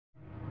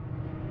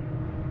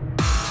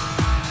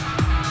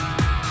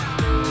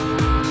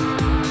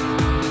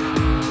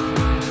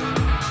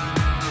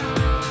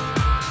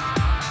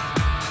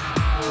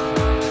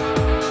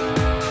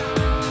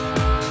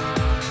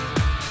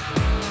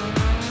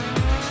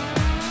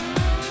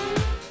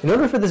In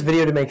order for this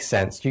video to make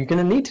sense, you're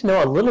going to need to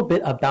know a little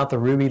bit about the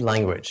Ruby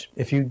language.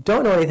 If you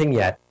don't know anything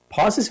yet,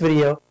 pause this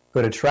video,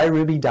 go to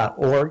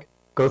tryruby.org,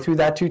 go through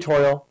that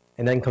tutorial,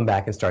 and then come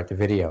back and start the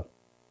video.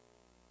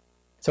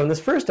 So in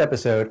this first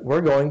episode, we're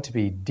going to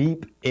be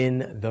deep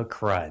in the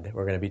crud.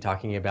 We're going to be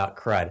talking about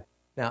crud.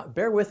 Now,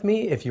 bear with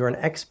me if you're an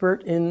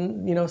expert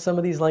in some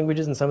of these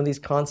languages and some of these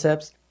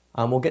concepts.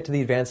 We'll get to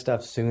the advanced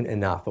stuff soon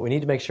enough, but we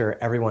need to make sure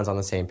everyone's on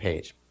the same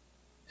page.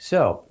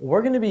 So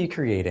we're going to be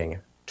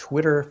creating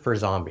Twitter for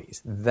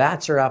zombies.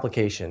 That's our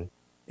application.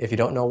 If you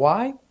don't know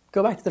why,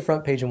 go back to the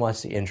front page and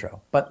watch the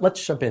intro. But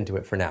let's jump into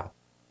it for now.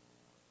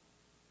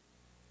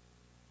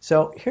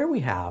 So here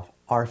we have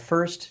our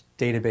first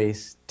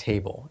database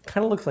table. It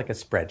kind of looks like a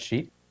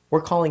spreadsheet.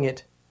 We're calling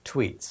it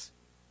tweets.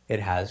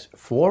 It has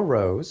 4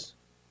 rows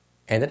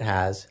and it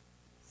has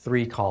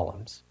 3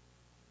 columns.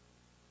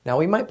 Now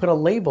we might put a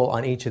label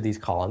on each of these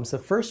columns. The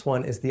first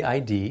one is the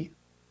ID,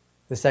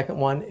 the second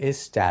one is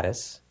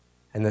status,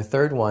 and the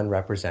third one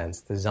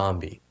represents the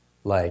zombie,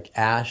 like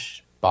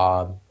Ash,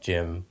 Bob,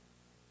 Jim.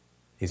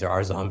 These are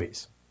our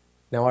zombies.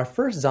 Now our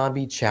first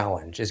zombie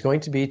challenge is going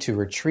to be to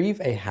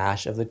retrieve a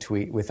hash of the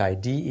tweet with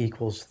ID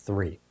equals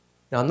 3.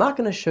 Now I'm not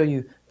going to show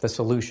you the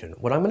solution.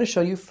 What I'm going to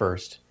show you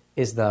first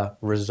is the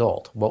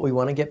result, what we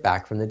want to get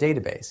back from the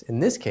database. In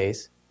this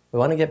case, we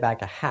want to get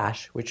back a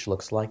hash which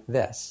looks like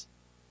this.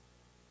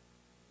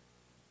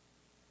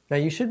 Now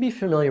you should be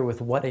familiar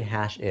with what a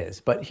hash is,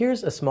 but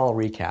here's a small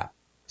recap.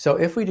 So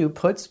if we do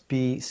puts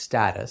b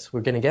status,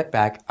 we're going to get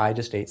back I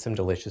just ate some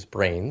delicious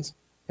brains.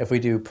 If we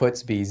do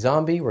puts b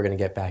zombie, we're going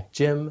to get back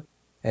Jim.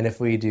 And if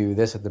we do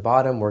this at the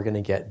bottom, we're going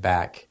to get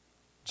back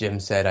Jim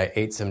said I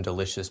ate some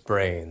delicious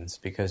brains,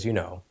 because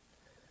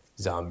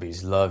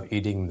zombies love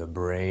eating the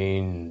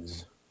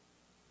brains.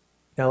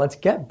 Now let's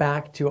get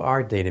back to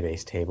our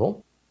database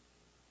table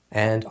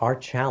and our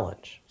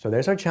challenge. So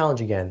there's our challenge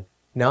again.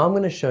 Now I'm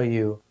going to show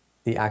you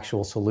the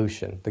actual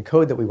solution, the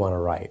code that we want to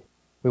write.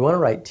 We want to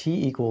write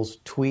t equals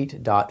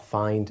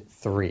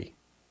tweet.find3.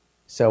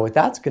 So what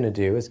that's going to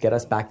do is get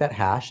us back that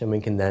hash, and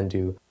we can then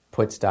do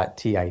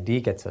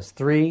puts.tid gets us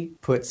 3,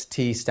 puts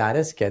t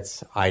status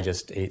gets I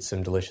just ate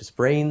some delicious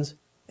brains,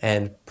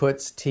 and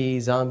puts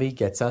t zombie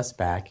gets us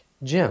back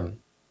Jim.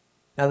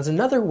 Now there's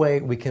another way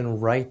we can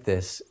write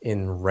this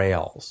in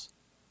Rails.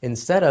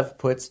 Instead of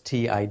puts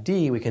tid,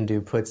 we can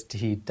do puts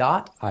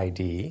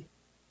t.id,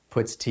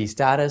 puts t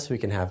status, we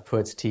can have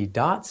puts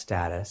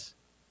t.status,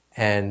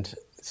 and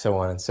so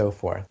on and so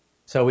forth.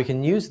 So we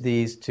can use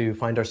these to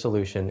find our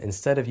solution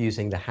instead of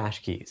using the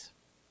hash keys.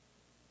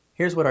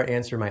 Here's what our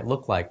answer might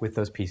look like with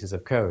those pieces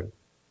of code.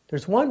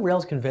 There's one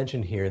Rails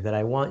convention here that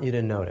I want you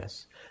to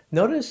notice.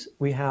 Notice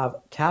we have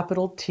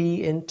capital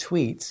T in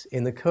tweets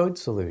in the code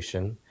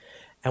solution,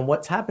 and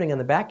what's happening on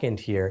the back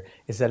end here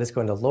is that it's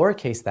going to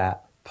lowercase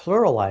that,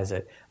 pluralize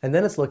it, and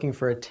then it's looking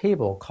for a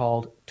table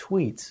called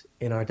tweets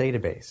in our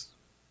database.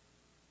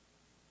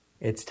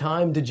 It's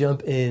time to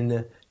jump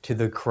in to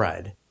the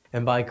crud.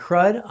 And by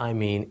crud, I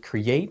mean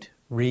create,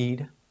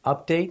 read,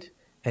 update,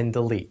 and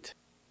delete.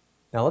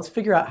 Now let's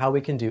figure out how we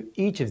can do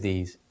each of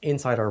these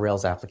inside our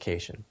Rails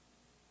application.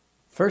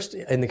 First,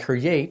 in the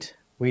create,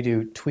 we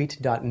do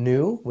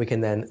tweet.new. We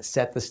can then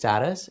set the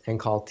status and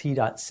call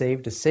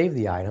t.save to save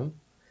the item.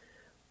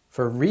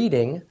 For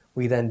reading,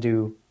 we then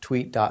do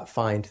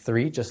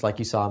tweet.find3, just like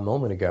you saw a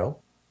moment ago.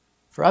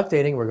 For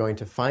updating, we're going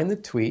to find the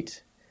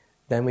tweet,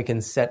 then we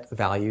can set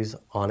values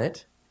on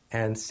it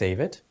and save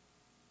it.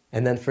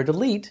 And then for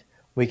delete,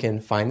 we can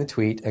find the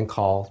tweet and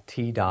call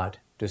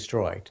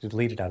t.destroy to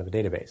delete it out of the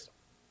database.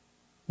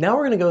 Now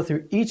we're going to go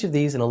through each of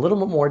these in a little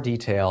bit more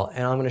detail,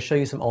 and I'm going to show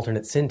you some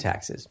alternate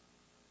syntaxes.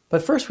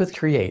 But first with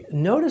create,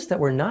 notice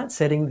that we're not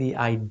setting the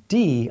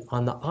ID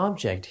on the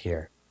object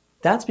here.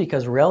 That's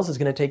because Rails is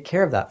going to take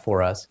care of that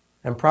for us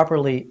and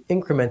properly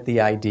increment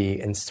the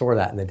ID and store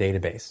that in the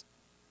database.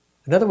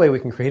 Another way we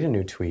can create a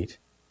new tweet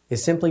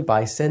is simply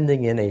by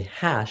sending in a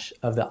hash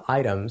of the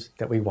items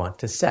that we want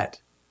to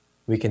set.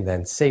 We can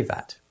then save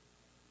that.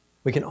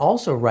 We can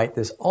also write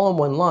this all in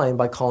one line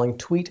by calling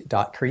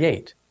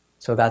tweet.create.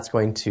 So that's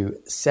going to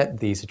set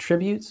these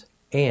attributes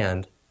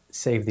and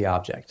save the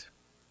object.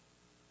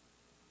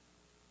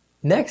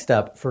 Next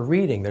up, for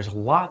reading, there's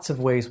lots of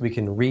ways we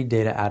can read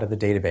data out of the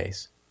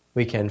database.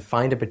 We can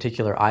find a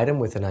particular item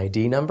with an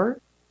ID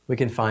number. We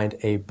can find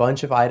a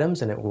bunch of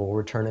items and it will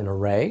return an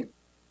array.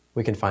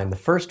 We can find the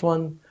first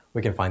one.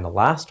 We can find the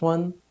last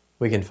one.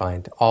 We can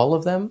find all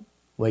of them.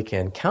 We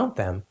can count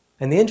them.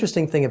 And the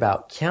interesting thing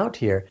about count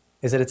here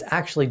is that it's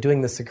actually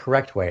doing this the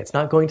correct way. It's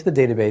not going to the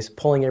database,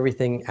 pulling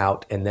everything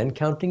out, and then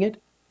counting it.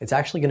 It's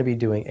actually going to be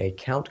doing a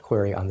count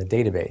query on the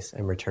database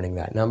and returning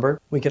that number.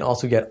 We can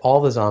also get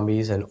all the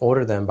zombies and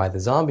order them by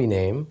the zombie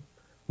name.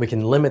 We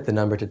can limit the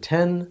number to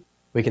 10.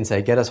 We can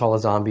say, get us all the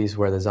zombies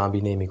where the zombie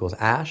name equals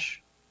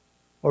Ash.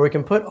 Or we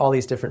can put all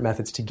these different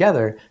methods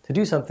together to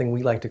do something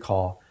we like to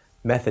call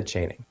method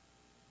chaining.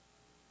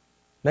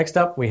 Next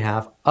up, we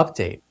have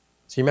update.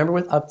 So you remember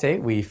with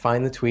update, we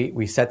find the tweet,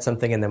 we set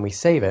something, and then we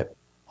save it.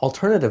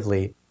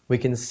 Alternatively, we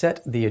can set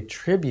the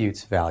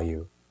attributes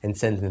value and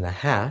send in a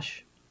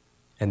hash,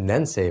 and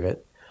then save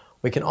it,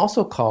 we can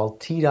also call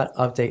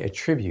t.update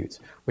attributes,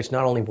 which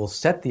not only will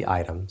set the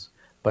items,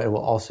 but it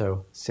will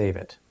also save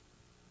it.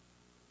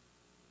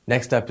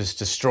 Next up is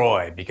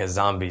destroy, because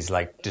zombies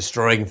like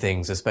destroying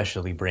things,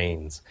 especially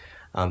brains.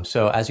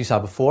 So as you saw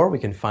before, we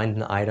can find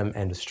an item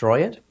and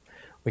destroy it.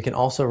 We can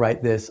also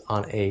write this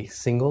on a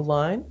single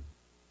line.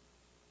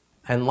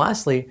 And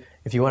lastly,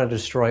 if you want to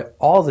destroy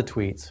all the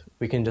tweets,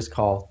 we can just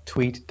call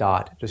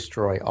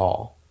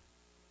tweet.destroyAll.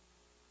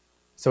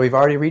 So we've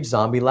already reached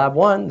Zombie Lab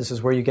 1. This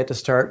is where you get to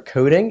start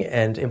coding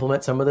and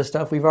implement some of the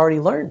stuff we've already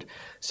learned.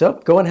 So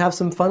go and have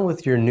some fun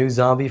with your new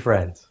zombie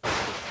friends.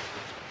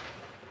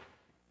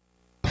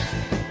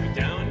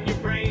 Down your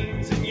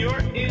brains and your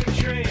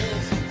entrails.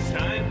 It's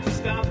time to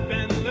stop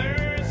and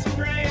learn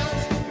some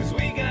Rails, 'cause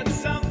we got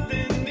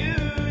something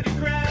new to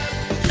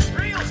grab.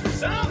 Rails for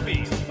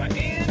Zombies by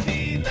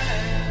Aimee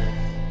Labs.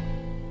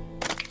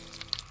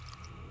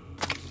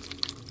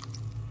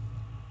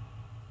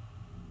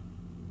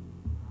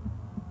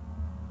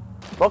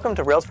 Welcome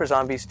to Rails for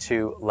Zombies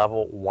 2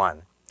 Level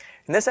 1.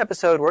 In this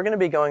episode, we're going to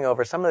be going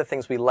over some of the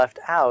things we left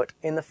out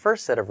in the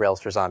first set of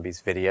Rails for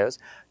Zombies videos,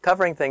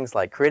 covering things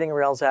like creating a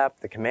Rails app,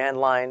 the command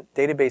line,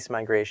 database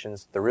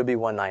migrations, the Ruby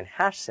 1.9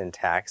 hash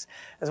syntax,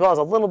 as well as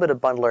a little bit of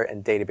bundler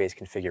and database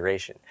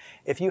configuration.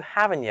 If you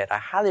haven't yet, I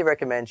highly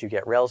recommend you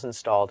get Rails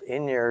installed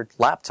in your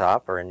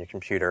laptop or in your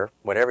computer,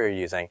 whatever you're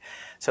using,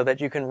 so that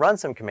you can run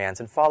some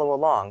commands and follow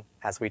along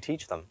as we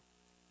teach them.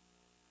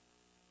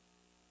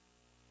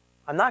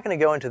 I'm not going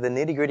to go into the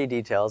nitty-gritty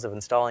details of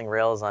installing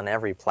Rails on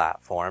every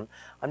platform.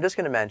 I'm just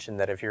going to mention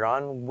that if you're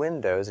on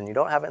Windows and you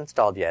don't have it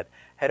installed yet,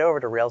 head over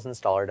to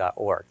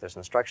railsinstaller.org. There's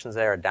instructions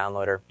there, a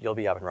downloader. You'll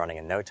be up and running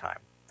in no time.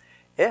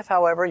 If,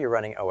 however, you're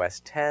running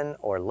OS 10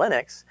 or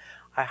Linux,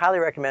 I highly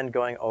recommend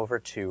going over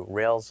to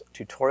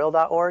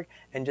railstutorial.org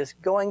and just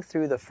going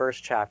through the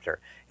first chapter.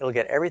 It'll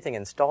get everything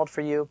installed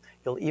for you.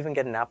 You'll even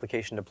get an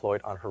application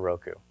deployed on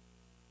Heroku.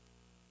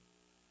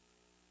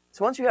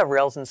 So once you have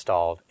Rails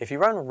installed, if you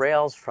run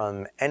Rails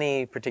from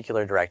any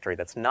particular directory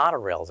that's not a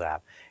Rails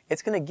app,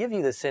 it's going to give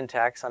you the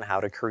syntax on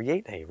how to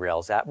create a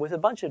Rails app with a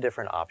bunch of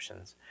different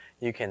options.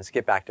 You can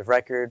skip active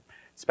record,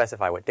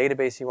 specify what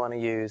database you want to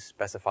use,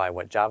 specify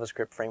what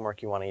JavaScript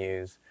framework you want to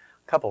use,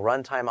 a couple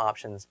runtime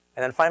options,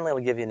 and then finally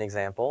it'll give you an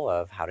example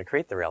of how to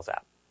create the Rails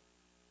app.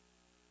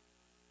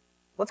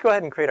 Let's go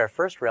ahead and create our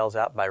first Rails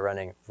app by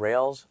running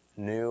Rails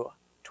new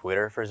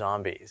Twitter for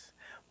zombies.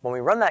 When we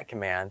run that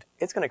command,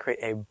 it's going to create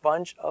a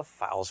bunch of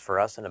files for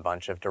us in a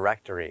bunch of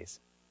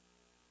directories.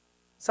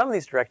 Some of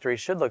these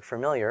directories should look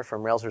familiar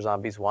from Rails for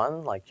Zombies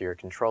 1, like your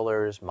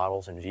controllers,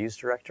 models, and views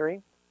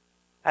directory.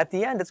 At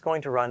the end, it's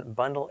going to run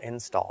bundle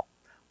install.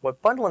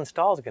 What bundle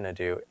install is going to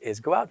do is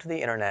go out to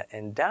the internet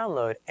and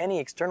download any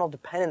external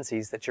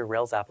dependencies that your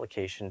Rails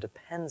application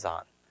depends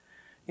on.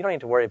 You don't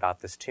need to worry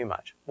about this too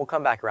much. We'll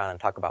come back around and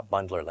talk about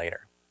bundler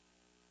later.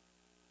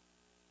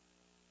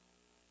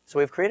 So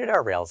we've created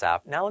our Rails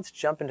app. Now let's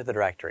jump into the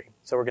directory.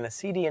 So we're going to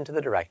cd into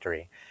the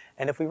directory.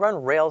 And if we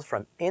run Rails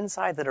from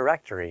inside the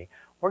directory,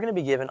 we're going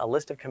to be given a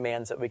list of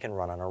commands that we can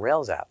run on a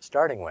Rails app,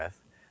 starting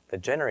with the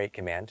generate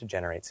command to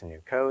generate some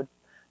new code,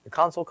 the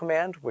console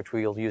command, which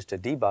we'll use to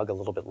debug a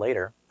little bit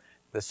later,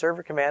 the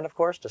server command, of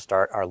course, to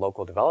start our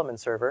local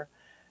development server,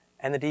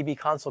 and the db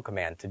console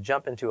command to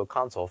jump into a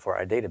console for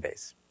our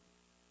database.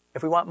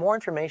 If we want more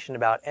information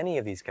about any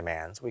of these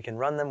commands, we can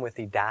run them with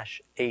the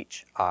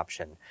 -h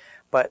option.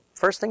 But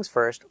first things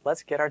first,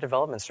 let's get our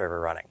development server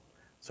running.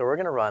 So we're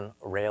going to run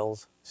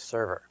Rails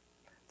server.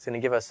 It's going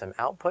to give us some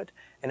output,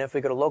 and if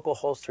we go to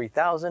localhost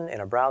 3000 in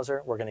a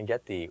browser, we're going to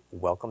get the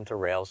Welcome to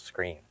Rails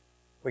screen.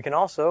 We can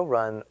also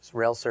run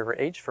Rails server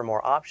H for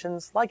more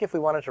options, like if we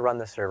wanted to run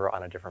the server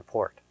on a different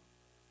port.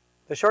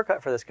 The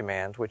shortcut for this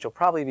command, which you'll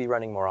probably be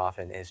running more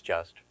often, is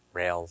just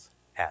Rails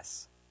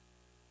S.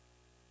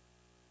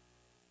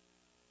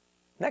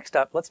 Next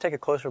up, let's take a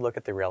closer look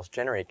at the Rails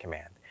generate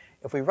command.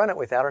 If we run it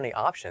without any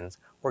options,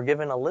 we're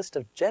given a list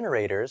of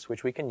generators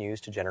which we can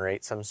use to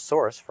generate some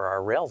source for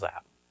our Rails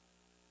app.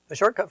 The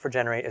shortcut for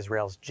generate is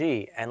Rails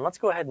G, and let's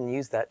go ahead and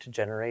use that to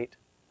generate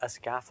a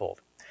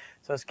scaffold.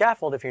 So a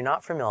scaffold, if you're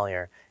not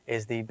familiar,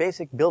 is the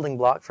basic building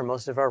block for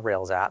most of our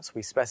Rails apps.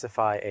 We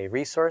specify a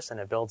resource and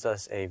it builds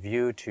us a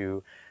view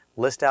to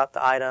list out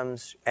the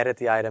items, edit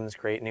the items,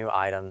 create new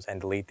items, and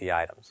delete the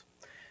items.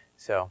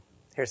 So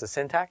here's the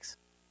syntax.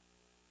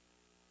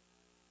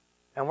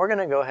 And we're going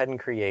to go ahead and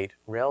create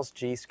Rails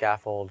G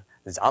scaffold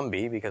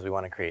zombie because we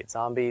want to create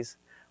zombies.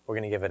 We're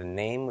going to give it a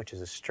name, which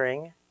is a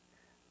string,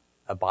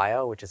 a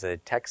bio, which is a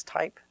text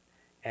type,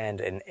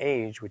 and an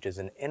age, which is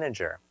an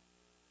integer.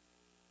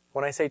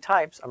 When I say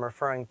types, I'm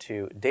referring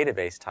to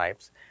database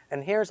types,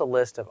 and here's a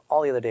list of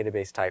all the other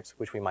database types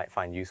which we might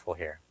find useful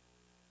here.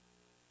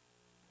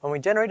 When we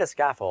generate a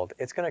scaffold,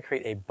 it's going to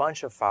create a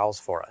bunch of files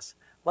for us.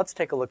 Let's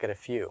take a look at a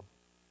few.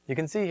 You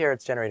can see here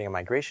it's generating a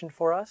migration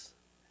for us,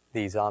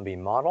 the zombie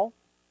model.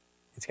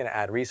 It's going to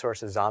add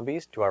resources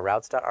zombies to our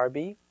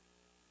routes.rb.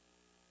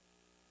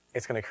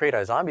 It's going to create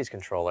our zombies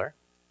controller.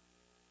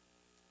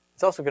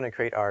 It's also going to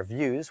create our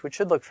views, which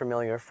should look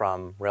familiar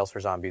from Rails for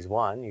Zombies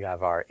 1. You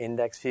have our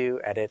index view,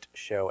 edit,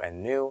 show,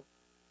 and new.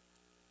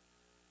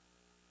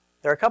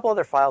 There are a couple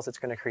other files it's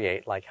going to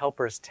create, like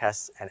helpers,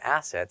 tests, and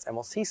assets, and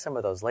we'll see some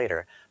of those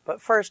later.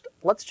 But first,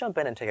 let's jump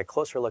in and take a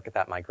closer look at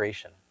that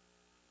migration.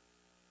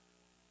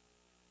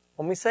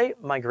 When we say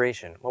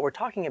migration, what we're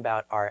talking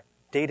about are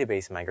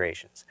database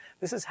migrations.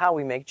 This is how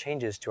we make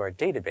changes to our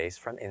database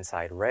from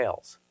inside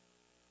Rails.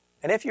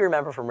 And if you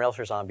remember from Rails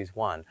for Zombies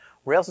 1,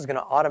 Rails is going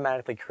to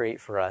automatically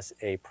create for us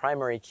a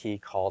primary key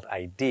called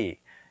ID.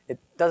 It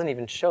doesn't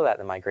even show that in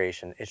the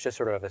migration. It's just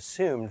sort of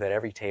assumed that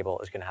every table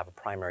is going to have a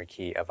primary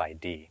key of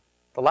ID.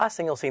 The last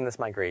thing you'll see in this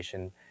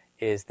migration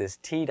is this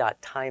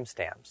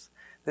t.timestamps.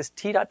 This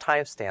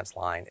t.timestamps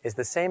line is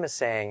the same as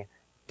saying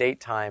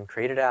date time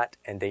created at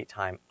and date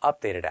time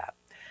updated at.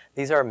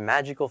 These are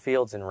magical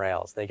fields in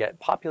Rails. They get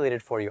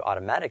populated for you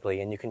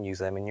automatically and you can use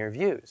them in your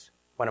views.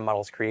 When a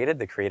model is created,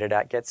 the created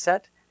at gets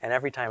set, and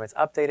every time it's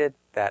updated,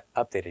 that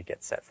updated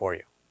gets set for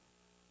you.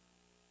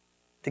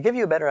 To give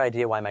you a better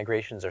idea why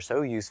migrations are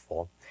so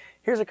useful,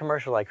 here's a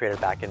commercial I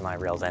created back in my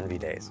Rails Envy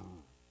days.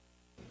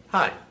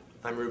 Hi,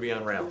 I'm Ruby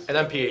on Rails. And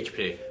I'm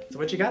PHP. So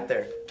what you got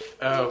there?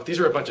 Oh, these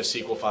are a bunch of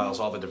SQL files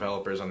all the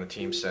developers on the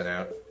team sent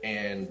out,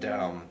 and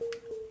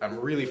I'm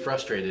really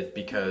frustrated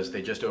because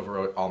they just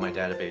overwrote all my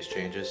database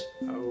changes.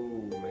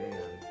 Oh man,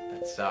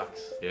 that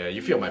sucks. Yeah,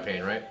 you feel my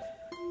pain, right?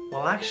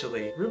 Well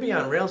actually, Ruby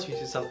on Rails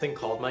uses something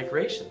called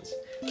migrations.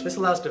 This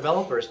allows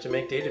developers to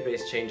make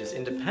database changes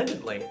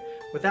independently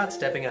without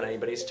stepping on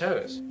anybody's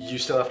toes. You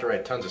still have to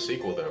write tons of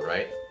SQL though,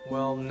 right?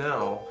 Well,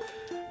 no.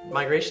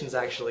 Migrations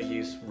actually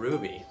use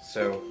Ruby,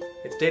 so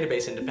it's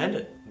database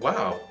independent.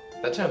 Wow,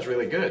 that sounds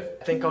really good.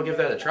 I think I'll give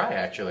that a try,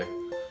 actually.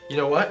 You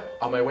know what?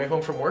 On my way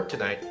home from work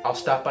tonight, I'll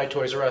stop by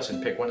Toys R Us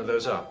and pick one of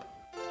those up.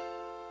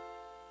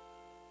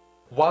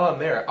 While I'm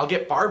there, I'll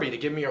get Barbie to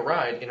give me a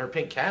ride in her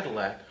pink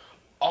Cadillac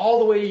all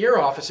the way to your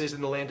offices in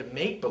the land of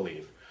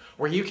make-believe,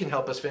 where you can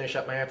help us finish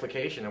up my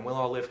application and we'll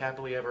all live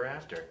happily ever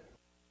after.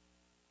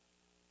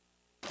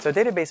 So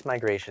database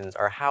migrations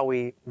are how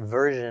we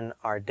version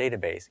our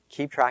database,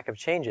 keep track of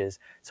changes,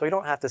 so we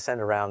don't have to send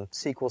around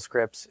SQL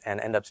scripts and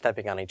end up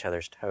stepping on each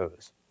other's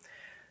toes.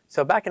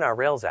 So back in our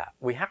Rails app,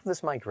 we have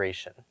this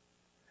migration.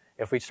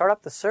 If we start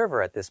up the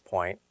server at this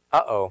point,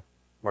 we're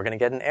going to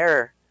get an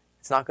error.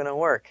 It's not going to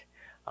work.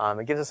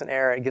 It gives us an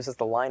error. It gives us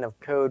the line of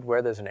code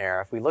where there's an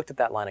error. If we looked at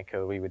that line of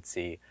code, we would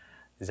see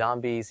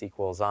zombies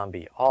equals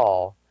zombie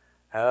all.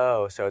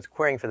 Oh, so it's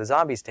querying for the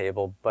zombies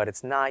table, but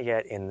it's not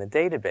yet in the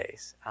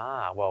database.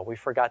 Well, we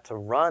forgot to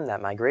run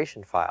that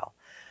migration file.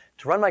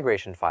 To run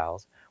migration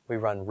files, we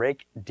run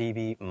rake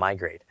db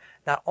migrate.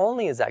 Not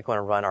only is that going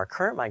to run our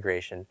current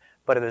migration,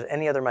 but if there's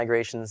any other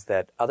migrations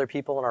that other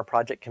people in our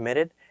project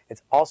committed,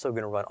 it's also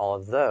going to run all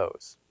of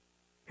those.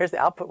 Here's the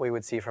output we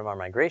would see from our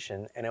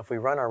migration, and if we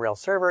run our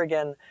Rails server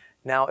again,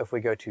 now if we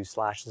go to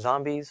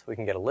 /zombies, we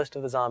can get a list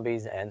of the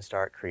zombies and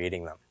start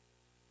creating them.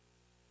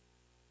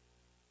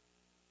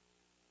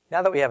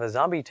 Now that we have a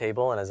zombie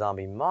table and a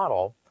zombie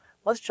model,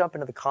 let's jump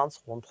into the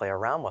console and play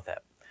around with it.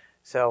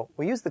 So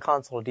we use the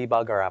console to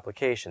debug our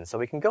application, so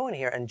we can go in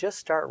here and just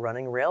start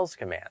running Rails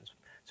commands.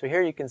 So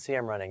here you can see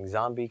I'm running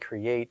zombie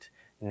create,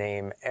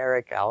 name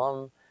Eric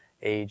Alum,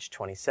 age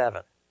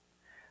 27.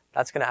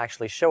 That's going to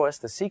actually show us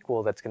the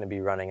SQL that's going to be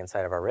running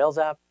inside of our Rails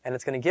app, and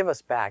it's going to give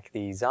us back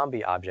the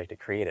zombie object it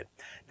created.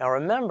 Now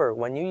remember,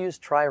 when you use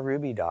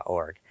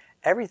tryruby.org,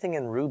 everything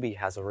in Ruby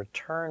has a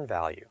return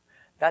value.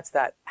 That's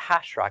that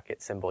hash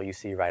rocket symbol you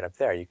see right up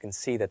there. You can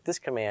see that this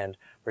command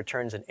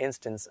returns an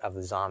instance of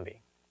the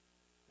zombie.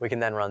 We can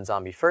then run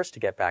zombie first to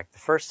get back the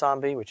first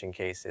zombie, which in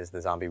case is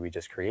the zombie we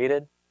just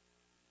created.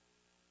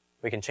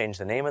 We can change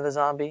the name of the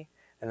zombie,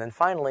 and then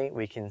finally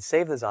we can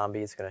save the zombie.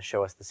 It's going to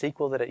show us the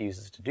SQL that it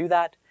uses to do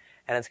that,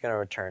 and it's going to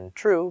return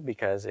true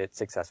because it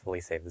successfully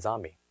saved the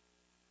zombie.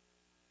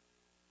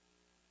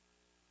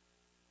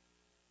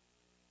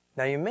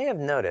 Now you may have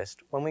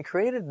noticed when we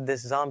created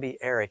this zombie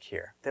Eric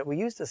here that we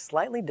used a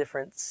slightly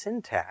different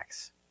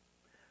syntax.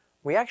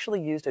 We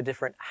actually used a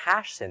different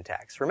hash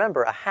syntax.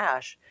 Remember, a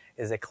hash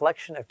is a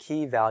collection of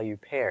key value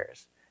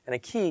pairs, and a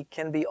key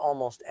can be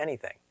almost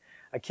anything.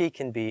 A key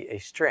can be a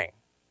string.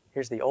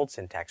 Here's the old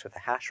syntax with the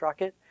hash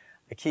rocket.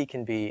 A key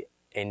can be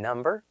a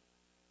number.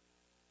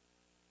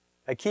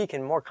 A key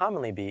can more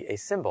commonly be a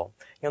symbol.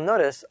 You'll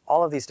notice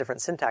all of these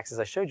different syntaxes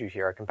I showed you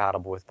here are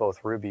compatible with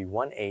both Ruby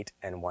 1.8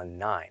 and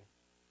 1.9.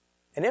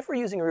 And if we're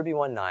using Ruby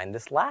 1.9,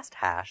 this last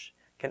hash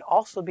can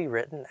also be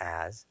written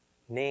as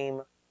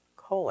name :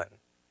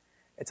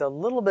 It's a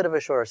little bit of a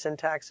shorter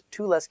syntax,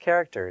 2 less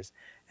characters,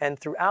 and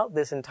throughout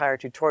this entire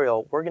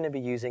tutorial, we're going to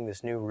be using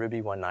this new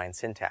Ruby 1.9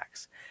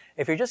 syntax.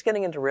 If you're just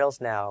getting into Rails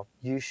now,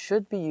 you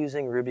should be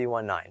using Ruby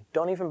 1.9.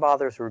 Don't even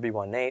bother with Ruby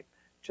 1.8,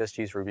 just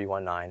use Ruby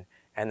 1.9,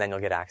 and then you'll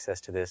get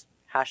access to this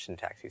hash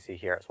syntax you see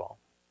here as well.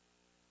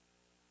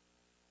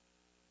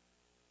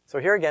 So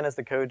here again is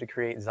the code to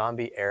create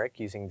zombie Eric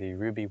using the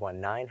Ruby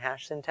 1.9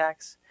 hash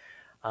syntax.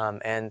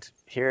 And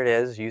here it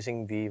is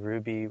using the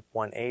Ruby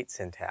 1.8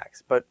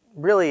 syntax. But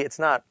really, it's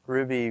not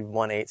Ruby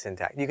 1.8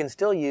 syntax. You can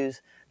still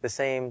use the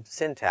same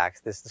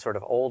syntax, this sort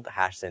of old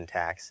hash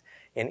syntax,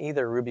 in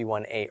either Ruby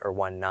 1.8 or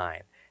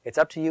 1.9. It's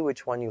up to you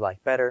which one you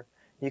like better.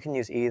 You can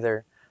use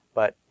either,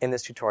 but in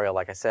this tutorial,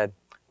 like I said,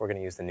 we're going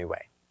to use the new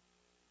way.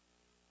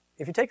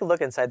 If you take a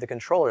look inside the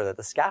controller that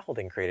the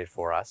scaffolding created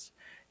for us,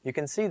 you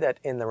can see that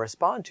in the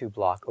respond to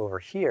block over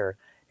here,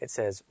 it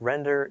says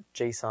render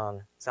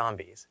JSON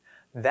zombies.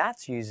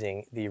 That's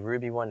using the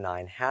Ruby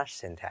 1.9 hash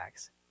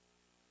syntax.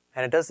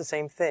 And it does the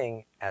same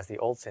thing as the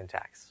old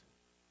syntax.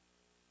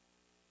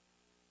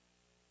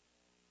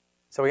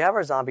 So we have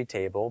our zombie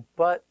table,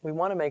 but we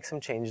want to make some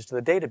changes to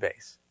the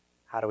database.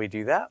 How do we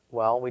do that?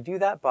 Well, we do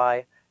that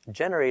by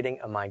generating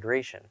a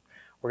migration.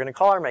 We're going to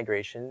call our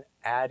migration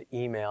add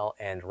email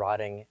and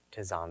rotting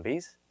to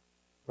zombies.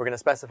 We're going to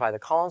specify the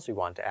columns we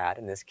want to add,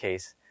 in this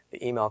case,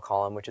 the email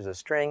column, which is a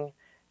string,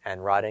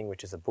 and rotting,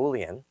 which is a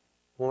Boolean.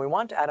 When we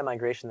want to add a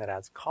migration that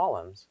adds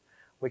columns,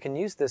 we can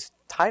use this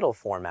title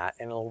format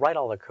and it'll write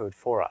all the code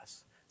for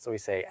us. So we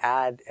say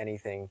add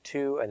anything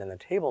to, and then the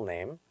table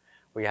name.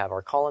 We have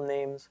our column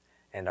names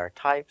and our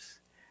types,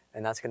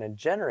 and that's going to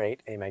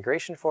generate a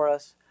migration for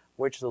us,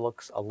 which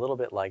looks a little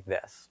bit like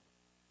this.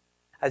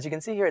 As you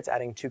can see here, it's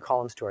adding 2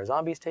 columns to our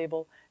zombies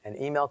table, an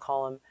email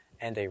column,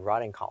 and a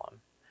rotting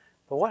column.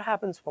 But what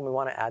happens when we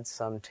want to add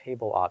some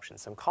table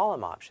options, some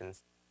column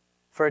options?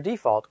 For a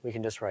default, we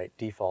can just write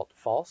default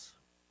false.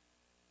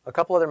 A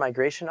couple other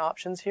migration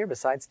options here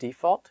besides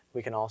default.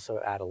 We can also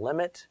add a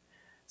limit,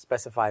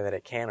 specify that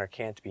it can or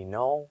can't be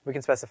null. We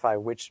can specify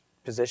which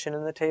position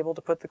in the table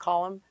to put the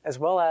column, as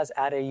well as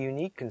add a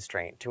unique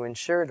constraint to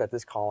ensure that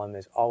this column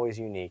is always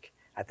unique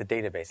at the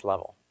database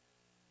level.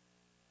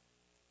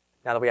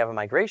 Now that we have a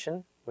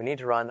migration, we need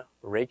to run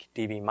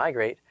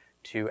rake-db-migrate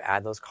to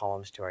add those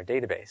columns to our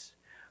database.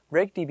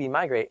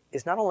 Rake-db-migrate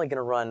is not only going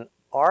to run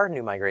our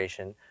new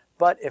migration,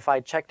 but if I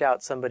checked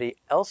out somebody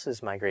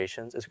else's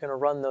migrations, it's going to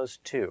run those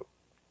too.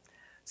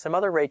 Some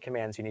other rake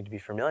commands you need to be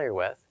familiar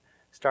with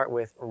start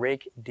with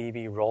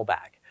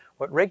rake-db-rollback.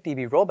 What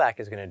rake-db-rollback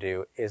is going to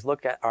do is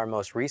look at our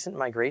most recent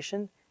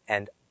migration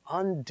and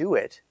undo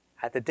it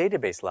at the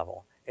database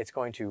level. It's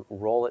going to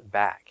roll it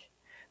back.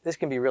 This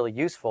can be really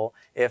useful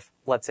if,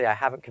 let's say, I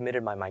haven't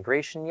committed my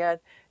migration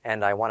yet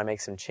and I want to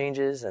make some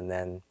changes and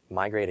then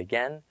migrate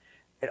again.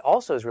 It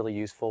also is really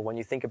useful when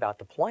you think about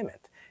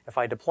deployment. If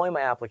I deploy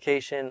my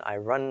application, I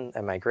run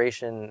a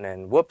migration,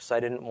 and whoops, I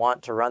didn't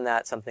want to run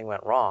that, something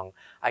went wrong,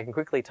 I can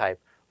quickly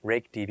type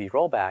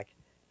rake-db-rollback,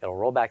 it'll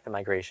roll back the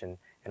migration,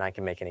 and I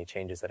can make any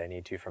changes that I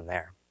need to from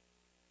there.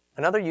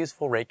 Another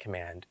useful rake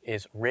command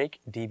is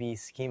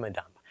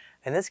rake-db-schema-dump,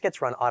 and this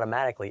gets run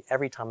automatically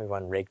every time we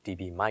run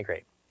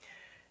rake-db-migrate.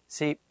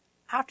 See,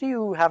 after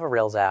you have a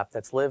Rails app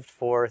that's lived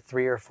for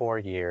 3 or 4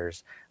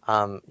 years,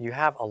 you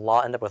have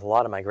end up with a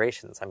lot of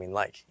migrations. I mean,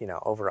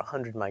 over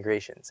 100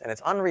 migrations. And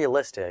it's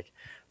unrealistic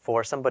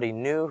for somebody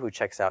new who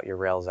checks out your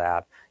Rails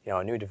app,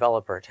 a new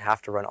developer, to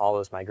have to run all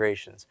those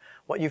migrations.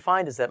 What you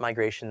find is that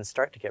migrations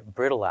start to get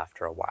brittle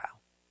after a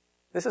while.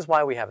 This is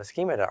why we have a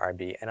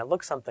schema.rb, and it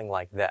looks something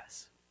like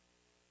this.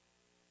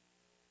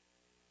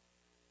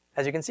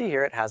 As you can see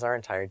here, it has our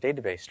entire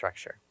database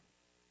structure.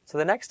 So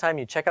the next time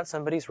you check out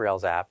somebody's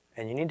Rails app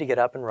and you need to get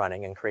up and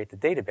running and create the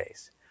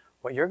database,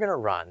 what you're going to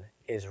run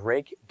is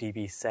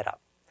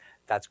rake-db-setup.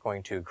 That's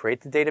going to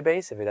create the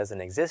database if it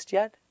doesn't exist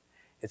yet.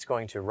 It's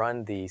going to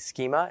run the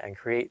schema and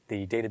create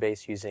the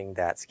database using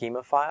that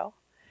schema file.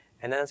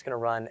 And then it's going to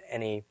run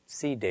any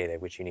seed data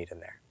which you need in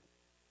there.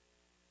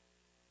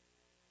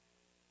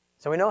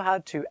 So we know how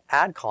to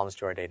add columns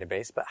to our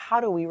database, but how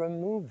do we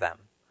remove them?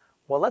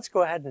 Well, let's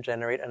go ahead and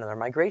generate another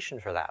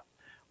migration for that.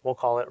 We'll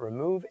call it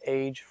remove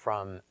age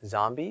from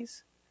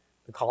zombies.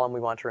 The column we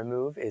want to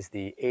remove is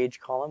the age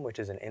column, which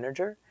is an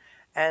integer.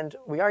 And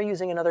we are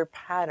using another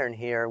pattern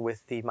here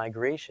with the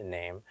migration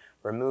name,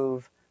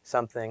 remove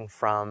something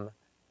from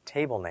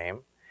table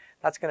name.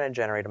 That's going to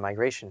generate a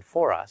migration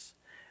for us.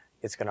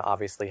 It's going to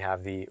obviously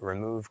have the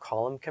remove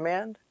column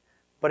command.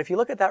 But if you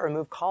look at that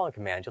remove column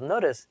command, you'll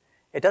notice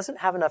it doesn't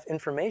have enough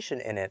information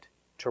in it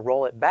to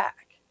roll it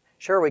back.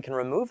 Sure, we can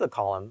remove the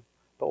column,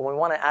 but when we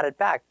want to add it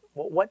back,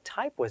 well, what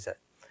type was it?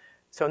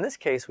 So in this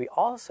case, we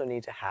also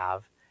need to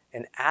have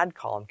an add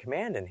column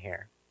command in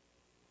here.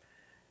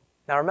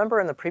 Now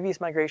remember in the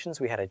previous migrations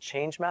we had a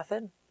change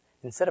method?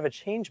 Instead of a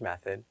change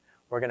method,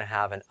 we're going to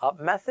have an up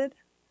method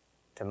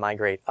to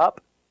migrate up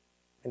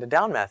and a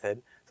down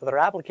method so that our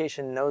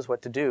application knows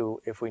what to do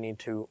if we need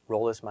to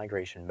roll this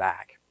migration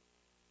back.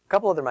 A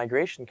couple other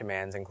migration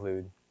commands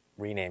include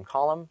rename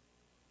column,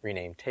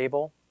 rename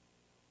table,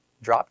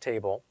 drop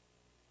table,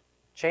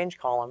 change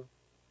column,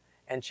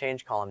 and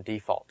change column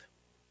default.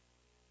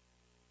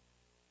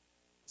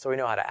 So we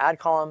know how to add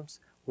columns,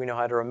 we know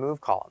how to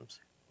remove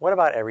columns. What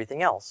about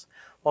everything else?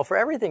 Well, for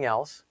everything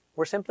else,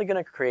 we're simply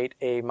going to create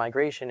a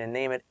migration and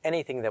name it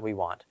anything that we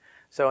want.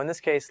 So in this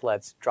case,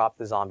 let's drop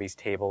the zombies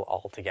table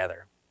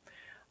altogether.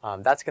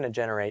 That's going to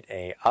generate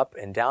a up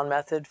and down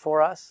method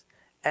for us,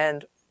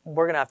 and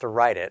we're going to have to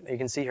write it. You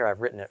can see here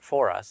I've written it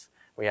for us.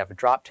 We have a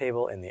drop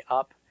table in the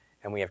up,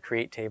 and we have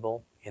create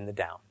table in the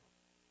down.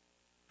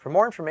 For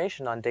more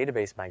information on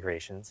database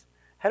migrations,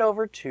 head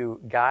over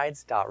to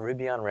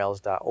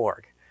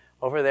guides.rubyonrails.org.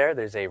 Over there,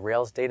 there's a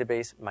Rails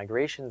database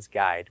migrations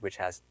guide, which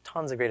has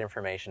tons of great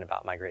information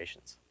about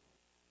migrations.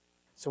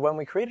 So when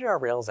we created our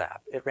Rails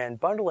app, it ran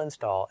bundle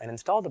install and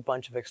installed a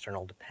bunch of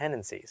external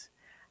dependencies.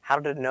 How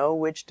did it know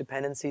which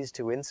dependencies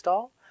to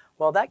install?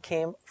 Well, that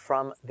came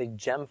from the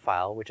gem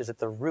file, which is at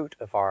the root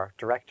of our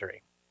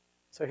directory.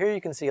 So here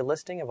you can see a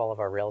listing of all of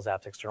our Rails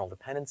app's external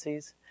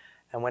dependencies.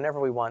 And whenever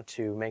we want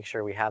to make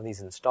sure we have these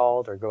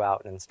installed or go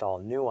out and install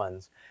new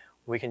ones,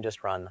 we can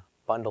just run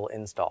bundle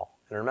install.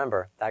 And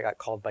remember, that got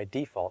called by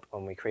default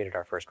when we created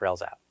our first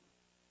Rails app.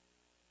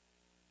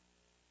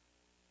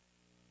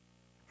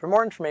 For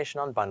more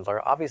information on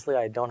Bundler, obviously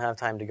I don't have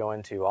time to go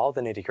into all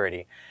the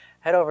nitty-gritty.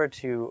 Head over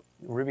to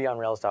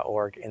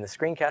rubyonrails.org. In the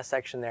screencast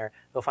section there,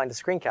 you'll find a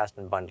screencast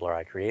in Bundler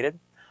I created.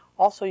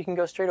 Also, you can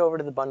go straight over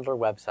to the Bundler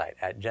website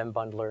at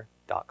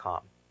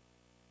gembundler.com.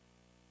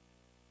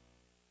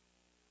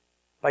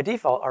 By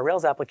default, our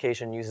Rails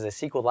application uses a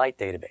SQLite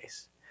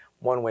database.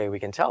 One way we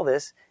can tell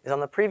this is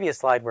on the previous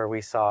slide where we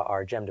saw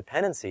our gem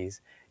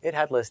dependencies, it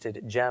had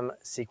listed gem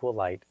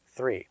SQLite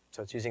 3,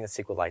 so it's using a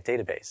SQLite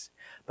database.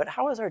 But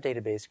how is our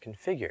database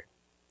configured?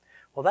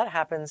 Well, that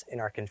happens in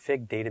our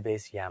config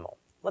database YAML.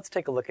 Let's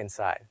take a look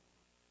inside.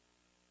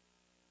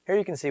 Here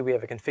you can see we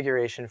have a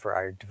configuration for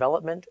our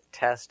development,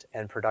 test,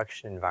 and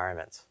production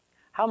environments.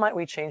 How might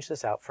we change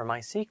this out for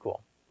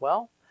MySQL?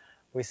 Well,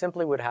 we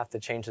simply would have to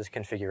change this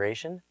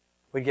configuration.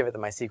 We'd give it the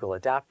MySQL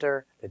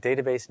adapter, the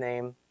database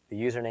name,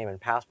 the username and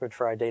password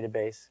for our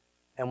database,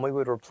 and we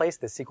would replace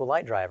the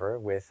SQLite driver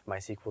with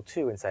MySQL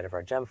 2 inside of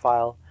our gem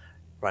file,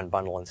 run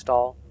bundle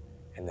install,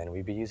 and then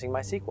we'd be using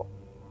MySQL.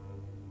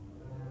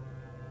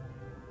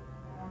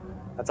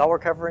 That's all we're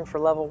covering for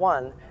level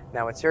 1.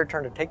 Now it's your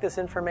turn to take this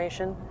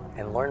information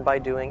and learn by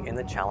doing in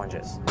the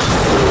challenges.